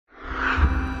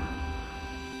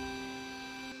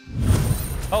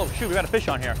Oh shoot, we got a fish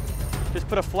on here. Just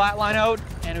put a flat line out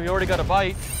and we already got a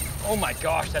bite. Oh my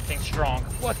gosh, that thing's strong.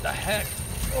 What the heck?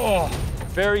 Oh,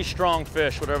 very strong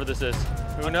fish, whatever this is.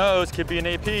 Who knows, could be an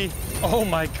AP. Oh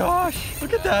my gosh,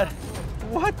 look at that.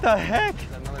 What the heck? Is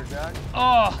that another jack?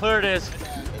 Oh, there it is.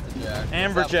 It's a jack.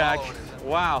 Amberjack.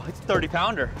 Wow, it's a 30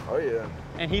 pounder. Oh yeah.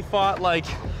 And he fought like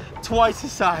twice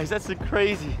his size. That's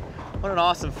crazy. What an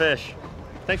awesome fish.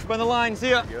 Thanks for putting the line, see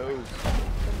ya.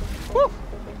 Woo.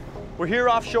 We're here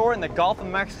offshore in the Gulf of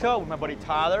Mexico with my buddy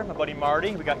Tyler, my buddy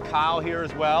Marty. We got Kyle here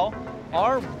as well.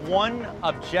 Our one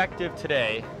objective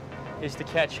today is to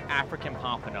catch African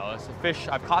Pompano. It's a fish,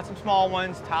 I've caught some small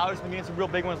ones. Tyler's been getting some real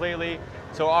big ones lately.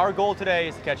 So our goal today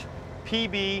is to catch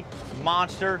PB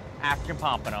monster African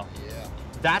Pompano. Yeah.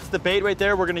 That's the bait right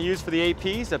there we're gonna use for the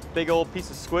APs, a big old piece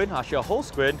of squid. I'll show you a whole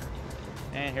squid.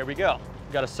 And here we go.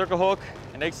 We got a circle hook,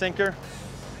 an egg sinker.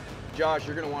 Josh,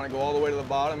 you're gonna wanna go all the way to the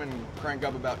bottom and crank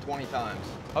up about 20 times.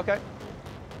 Okay.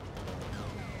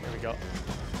 Here we go.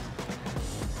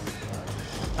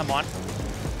 Come on.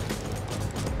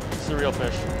 It's a real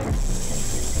fish.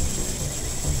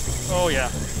 Oh yeah.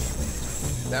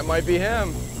 That might be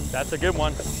him. That's a good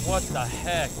one. What the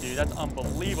heck, dude? That's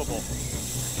unbelievable.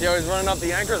 See how he's running up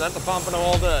the anchor? That's a pompano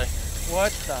all day.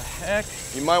 What the heck?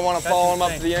 You might want to follow him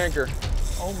up to the anchor.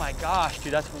 Oh my gosh,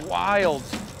 dude, that's wild.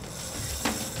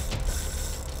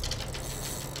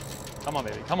 Come on,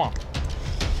 baby, come on.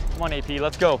 Come on, AP,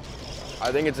 let's go.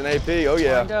 I think it's an AP, oh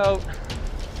yeah. Find out.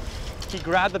 He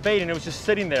grabbed the bait and it was just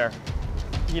sitting there.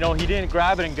 You know, he didn't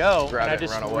grab it and go. Grab and it, I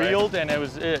just run away. reeled and it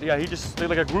was it. Yeah, he just did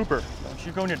like a grouper. Don't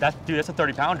you go near that, dude, that's a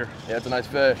 30 pounder. Yeah, it's a nice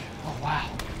fish. Oh, wow.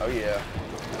 Oh yeah.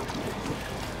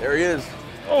 There he is.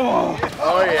 Oh,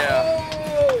 Oh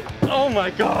yeah. oh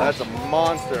my gosh. That's a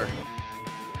monster.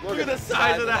 Look at the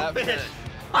size of that fish.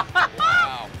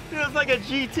 Wow. Dude, it's like a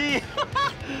GT.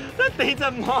 That thing's a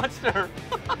monster.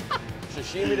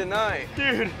 Sashimi tonight.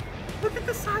 Dude, look at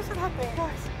the size of that thing,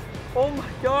 guys. Oh my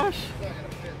gosh.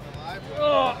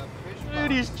 Oh,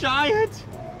 dude, he's giant.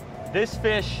 This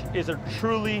fish is a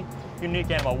truly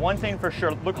unique animal. One thing for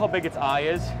sure, look how big its eye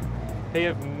is. They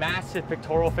have massive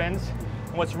pectoral fins.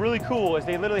 And what's really cool is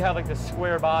they literally have like this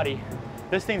square body.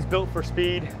 This thing's built for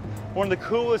speed. One of the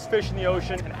coolest fish in the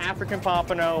ocean, an African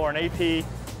Pompano or an AP.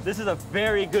 This is a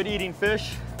very good eating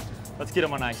fish. Let's get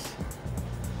him on ice.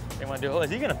 They want to do,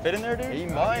 is he gonna fit in there, dude? He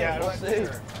might, yeah, we'll see.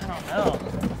 I don't know.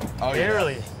 Oh,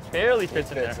 barely, yeah. barely fits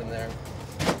in Fits there. in there.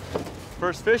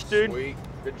 First fish, dude. Sweet,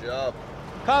 good job.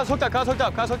 Kyle's hooked up, Kyle's hooked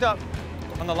up, Kyle's hooked up.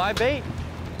 On the live bait.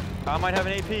 Kyle might have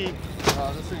an AP.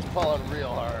 This thing's pulling real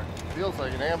hard. Feels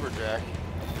like an amberjack.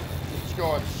 It's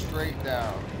going straight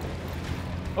down.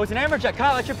 Oh, it's an amberjack.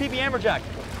 Kyle, that's your PB amberjack.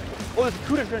 Oh, this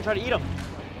cuda's gonna try to eat him.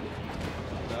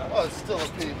 Oh, it's still a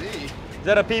PB. Is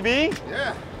that a PB?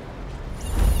 Yeah.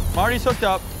 Marty's hooked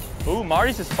up. Ooh,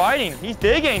 Marty's just fighting. He's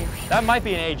digging. That might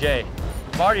be an AJ.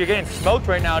 Marty, you're getting smoked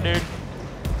right now, dude.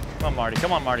 Come on, Marty.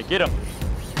 Come on, Marty. Get him.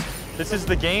 This is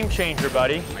the game changer,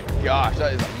 buddy. Oh my gosh,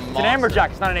 that is a monster. It's an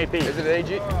amberjack. It's not an AP. Is it an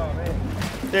AG? Oh,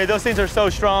 man. Dude, those things are so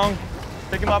strong.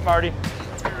 Pick him up, Marty.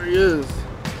 There he is.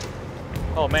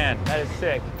 Oh man, that is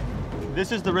sick.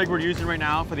 This is the rig we're using right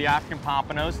now for the African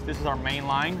Pompanos. This is our main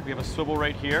line. We have a swivel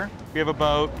right here. We have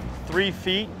about 3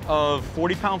 feet of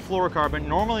 40-pound fluorocarbon.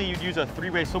 Normally you'd use a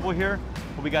 3-way swivel here,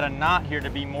 but we got a knot here to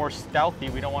be more stealthy.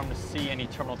 We don't want them to see any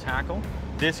terminal tackle.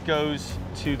 This goes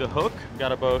to the hook. We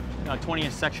got about a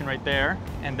 20-inch section right there.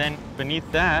 And then beneath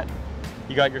that,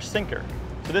 you got your sinker.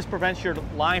 So this prevents your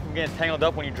line from getting tangled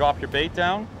up when you drop your bait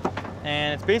down.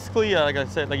 And it's basically, like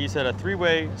you said, a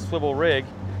 3-way swivel rig,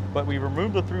 but we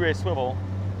removed the 3-way swivel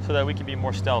so that we can be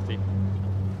more stealthy.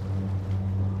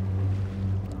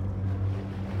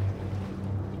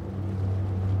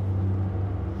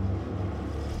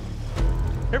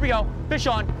 Here we go, fish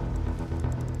on.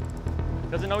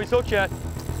 Doesn't know he's hooked yet.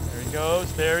 There he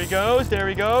goes, there he goes, there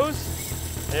he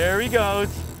goes. There he goes.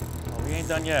 Oh, he ain't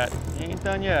done yet, he ain't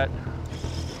done yet.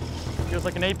 Feels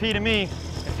like an AP to me.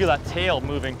 I feel that tail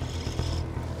moving.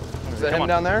 Is that him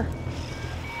down there?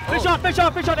 Fish on, fish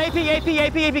on, fish on, AP, AP,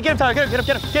 AP, AP, get him, Tyler, get him,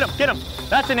 get him, get him, get him.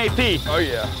 That's an AP. Oh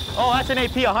yeah. Oh, that's an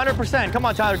AP, 100%. Come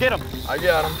on, Tyler, get him. I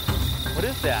got him. What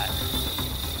is that?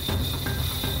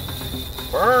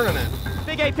 Burning it.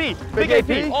 Big AP, Big AP.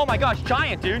 AP? Oh my gosh,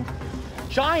 giant, dude.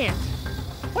 Giant.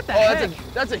 What the heck?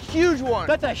 That's a huge one.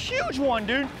 That's a huge one,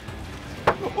 dude.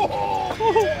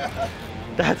 Oh, yeah.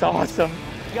 That's awesome.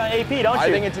 You got an AP, don't you?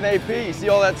 I think it's an AP. You see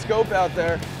all that scope out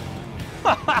there?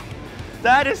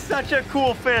 That is such a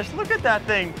cool fish. Look at that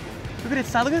thing. Look at its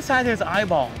size. Look at the size of his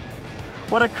eyeball.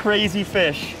 What a crazy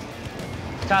fish.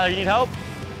 Tyler, you need help?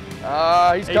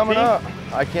 He's coming up.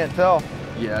 I can't tell.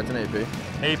 Yeah, it's an AP.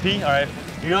 AP, all right.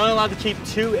 You're only allowed to keep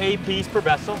 2 APs per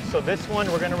vessel. So this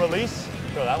one we're gonna release.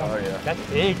 Throw that one. Oh yeah. That's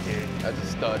big, dude. That's a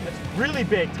stud. That's really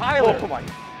big. Tyler. Oh my.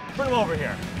 Bring him over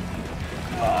here.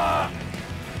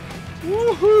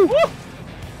 Woohoo! Woo!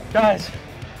 Guys,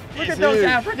 look at those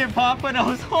African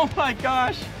Pompanos. Oh my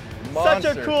gosh. Monster.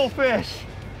 Such a cool fish.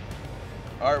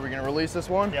 All right, we're gonna release this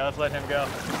one? Yeah, let's let him go.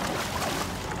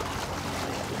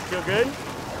 Feel good?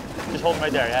 Just hold him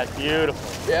right there. Yeah, it's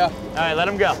beautiful. Yeah. All right, let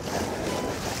him go.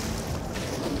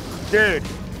 Dude.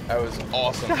 That was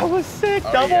awesome. That was sick.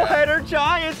 Oh, Double yeah. header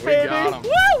giants, We baby. got 'em.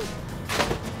 Woo!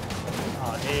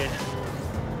 Oh, dude.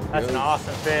 That's an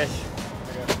awesome fish.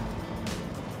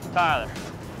 Tyler.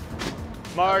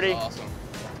 Marty. That was awesome.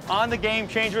 On the Game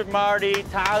Changer with Marty.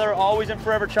 Tyler, always in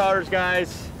Forever Charters,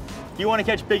 guys. If you want to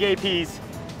catch big APs,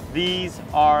 these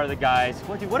are the guys.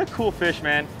 What a cool fish,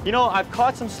 man. You know, I've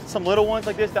caught some little ones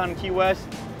like this down in Key West.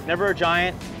 Never a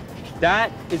giant.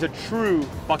 That is a true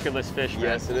bucket list fish, man.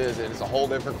 Yes, it is. It is a whole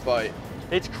different fight.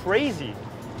 It's crazy.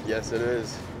 Yes, it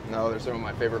is. No, they're some of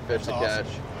my favorite fish to catch.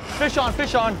 Fish on,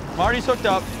 fish on. Marty's hooked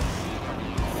up.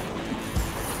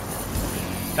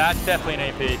 That's definitely an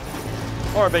AP.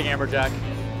 Or a big amberjack.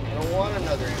 I don't want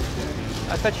another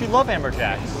amberjack. I thought you love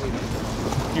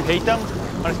amberjacks. You hate them?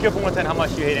 On a scale from 1 to 10, how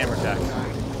much do you hate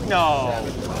amberjacks? No.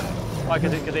 Why,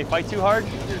 because they fight too hard?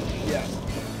 Yeah.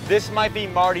 This might be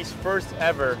Marty's first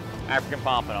ever African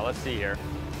Pompano. Let's see here.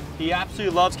 He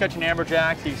absolutely loves catching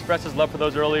amberjacks. He expressed his love for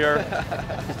those earlier.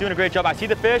 He's doing a great job. I see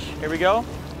the fish. Here we go.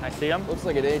 I see him. Looks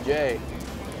like an AJ.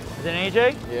 Is it an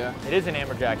AJ? Yeah. It is an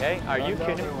amberjack, hey? Are you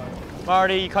kidding?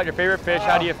 Marty, you caught your favorite fish.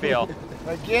 How do you feel?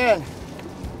 Again.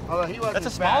 Although he wasn't That's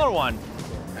a smaller one.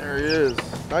 There he is.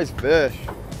 Nice fish.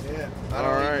 Yeah.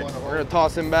 All right, we're gonna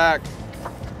toss him back.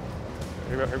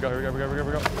 Here we go, here we go, here we go, here we go, here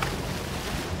we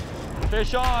go.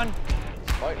 Fish on.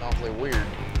 It's fighting awfully weird.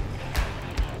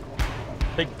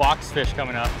 Big box fish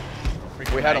coming up.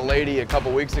 We had a lady a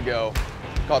couple weeks ago,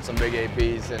 caught some big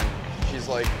APs, and she's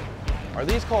like, are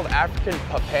these called African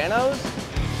Pompanos?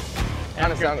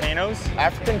 African Pompanos?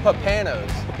 African Pompanos.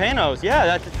 Pompanos,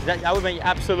 yeah, that would be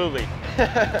absolutely.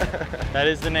 That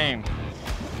is the name.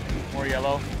 More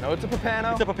yellow. No, it's a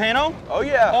Pompano. It's a Pompano? Oh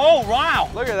yeah. Oh wow!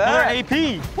 Look at that. Another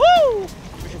AP. Woo!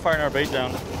 We should fire our bait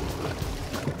down.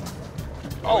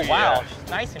 Oh wow,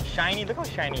 nice and shiny. Look how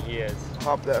shiny he is.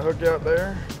 Pop that hook out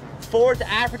there. 4th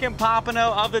African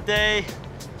Pompano of the day.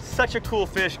 Such a cool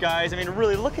fish, guys. I mean,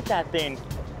 really, look at that thing.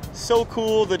 So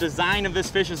cool. The design of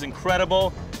this fish is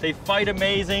incredible. They fight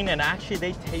amazing, and actually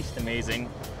they taste amazing.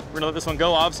 We're gonna let this one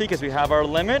go, obviously, because we have our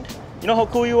limit. You know how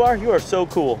cool you are? You are so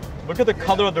cool. Look at the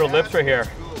color of their lips right here.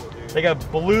 They got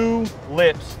blue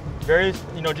lips. Very,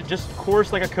 you know, just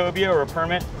coarse like a cobia or a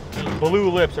permit. Blue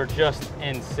lips are just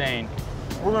insane.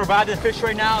 We're gonna ride this fish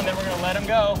right now, and then we're gonna let him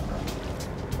go.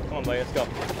 Come on, buddy, let's go.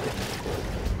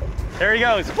 There he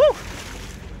goes. Woo!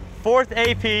 4th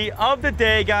AP of the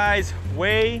day, guys.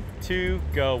 Way to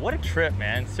go. What a trip,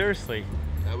 man. Seriously.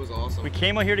 That was awesome. We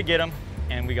came out here to get him,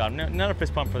 and we got him. Another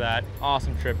fist pump for that.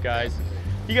 Awesome trip, guys.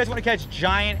 If you guys want to catch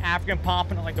giant African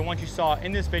Pompano like the ones you saw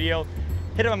in this video,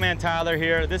 hit up my man Tyler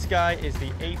here. This guy is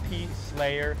the AP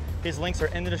Slayer. His links are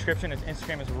in the description. His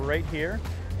Instagram is right here.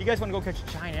 If you guys want to go catch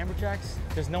giant amberjacks,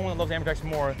 there's no one that loves amberjacks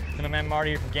more than my man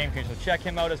Marty here from Game Changer. So check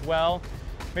him out as well.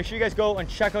 Make sure you guys go and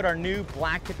check out our new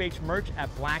BlacktipH merch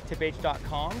at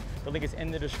blacktiph.com. The link is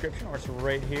in the description, or it's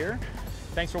right here.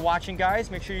 Thanks for watching, guys.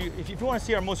 Make sure if you want to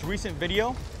see our most recent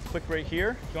video, click right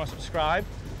here. If you want to subscribe,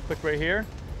 click right here,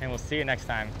 and we'll see you next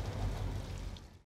time.